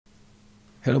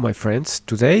Hello my friends,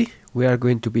 today we are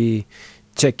going to be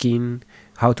checking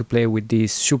how to play with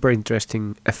this super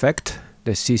interesting effect,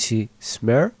 the CC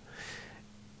smear,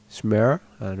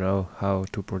 I don't know how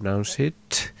to pronounce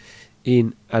it,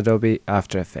 in Adobe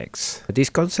After Effects. This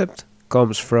concept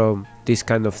comes from this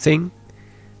kind of thing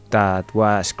that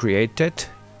was created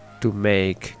to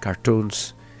make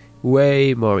cartoons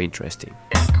way more interesting.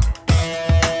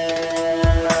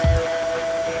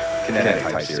 Kinetic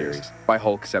Type Series by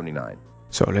Hulk79.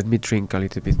 So let me drink a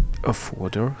little bit of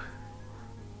water.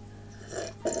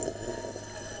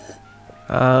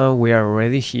 We are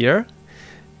already here.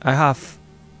 I have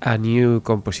a new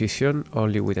composition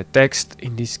only with a text.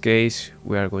 In this case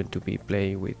we are going to be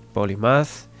playing with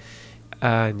Polymath.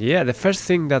 And yeah, the first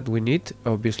thing that we need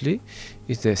obviously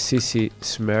is the CC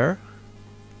smear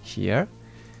here.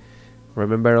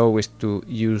 Remember always to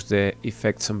use the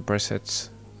effects and presets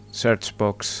search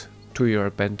box to your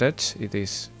advantage. It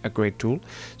is a great tool.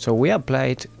 So we apply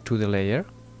it to the layer,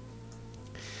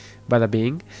 bada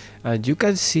bing, and you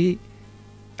can see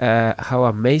how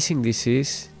amazing this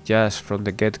is just from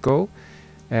the get-go.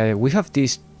 We have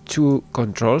these two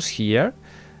controls here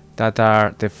that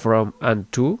are the from and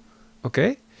to,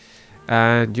 okay,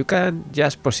 and you can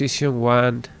just position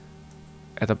one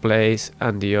at a place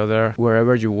and the other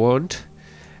wherever you want,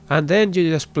 and then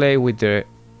you just play with the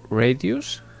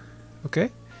radius, okay,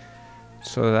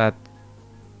 so that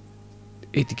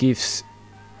it gives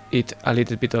it a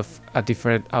little bit of a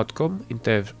different outcome in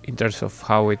terms of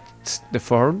how it's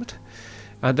deformed,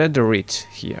 and then the reach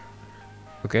here,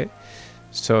 okay.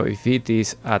 So if it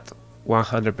is at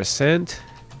 100%,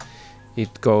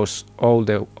 it goes all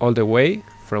the way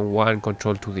from one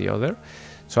control to the other.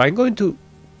 So I'm going to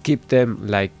keep them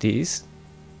like this,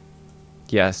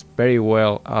 yes, very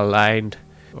well aligned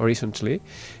horizontally,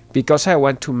 because I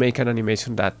want to make an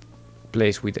animation that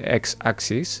plays with the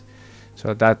x-axis.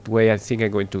 So that way I think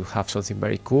I'm going to have something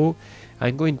very cool.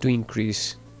 I'm going to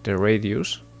increase the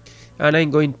radius, and I'm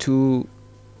going to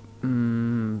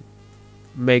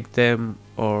make them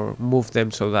or move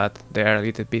them so that they are a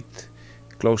little bit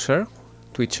closer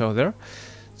to each other.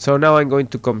 So now I'm going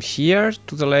to come here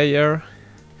to the layer.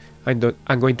 I'm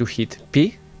going to hit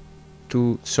P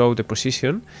to show the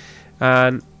position,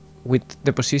 and with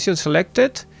the position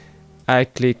selected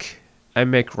I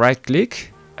make right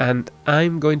click and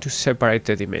I'm going to separate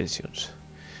the dimensions,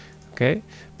 okay,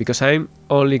 because I'm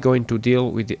only going to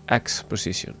deal with the X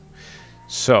position.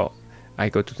 So I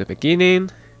go to the beginning,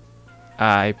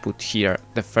 I put here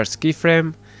the first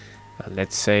keyframe, and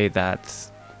let's say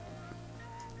that,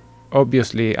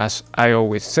 obviously, as I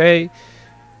always say,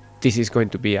 this is going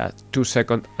to be a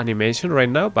 2-second animation right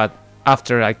now, but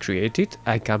after I create it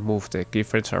I can move the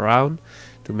keyframes around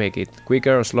to make it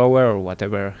quicker or slower or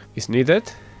whatever is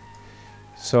needed.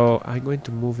 So I'm going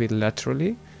to move it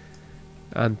laterally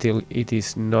until it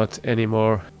is not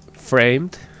anymore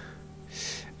framed,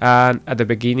 and at the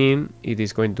beginning it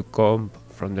is going to come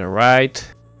from the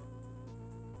right.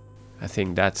 I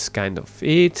think that's kind of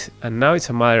it, and now it's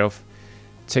a matter of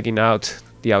checking out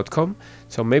the outcome.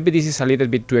 So maybe this is a little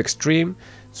bit too extreme,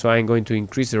 so I'm going to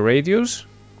increase the radius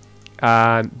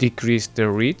and decrease the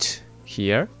reach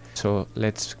here. So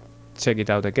let's check it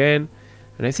out again,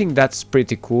 and I think that's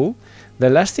pretty cool. The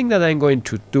last thing that I'm going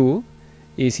to do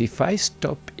is, if I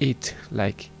stop it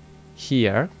like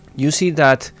here, you see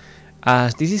that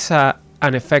as this is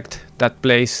an effect that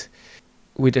plays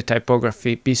with the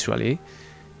typography visually,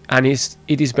 and it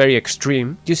is very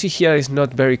extreme. You see here it's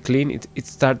not very clean, it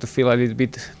starts to feel a little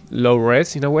bit low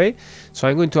res in a way. So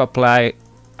I'm going to apply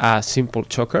a simple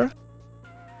choker,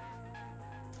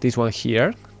 this one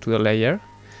here, to the layer,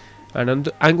 and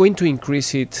I'm going to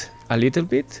increase it a little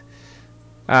bit,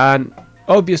 and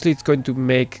obviously it's going to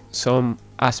make some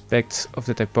aspects of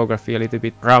the typography a little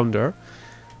bit rounder,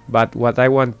 but what I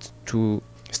want to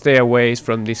stay away is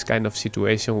from this kind of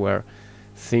situation where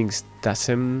things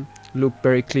doesn't look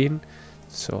very clean.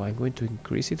 So I'm going to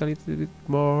increase it a little bit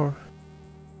more,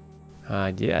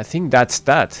 and yeah, I think that's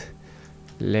that.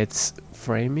 Let's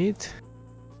frame it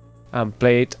and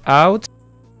play it out,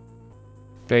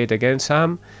 play it again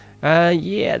some, and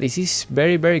yeah, this is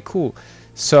very cool.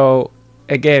 So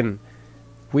again,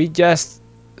 we just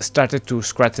started to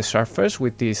scratch the surface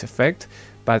with this effect,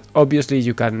 but obviously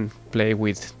you can play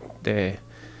with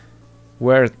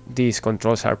where these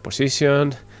controls are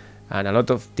positioned and a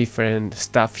lot of different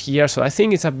stuff here. So I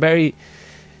think it's a very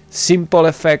simple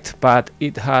effect, but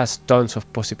it has tons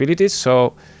of possibilities.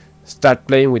 So start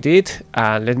playing with it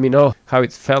and let me know how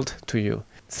it felt to you.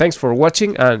 Thanks for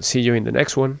watching and see you in the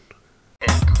next one.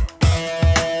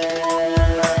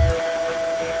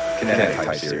 Kinetic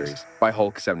Type Series by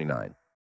Hulk79.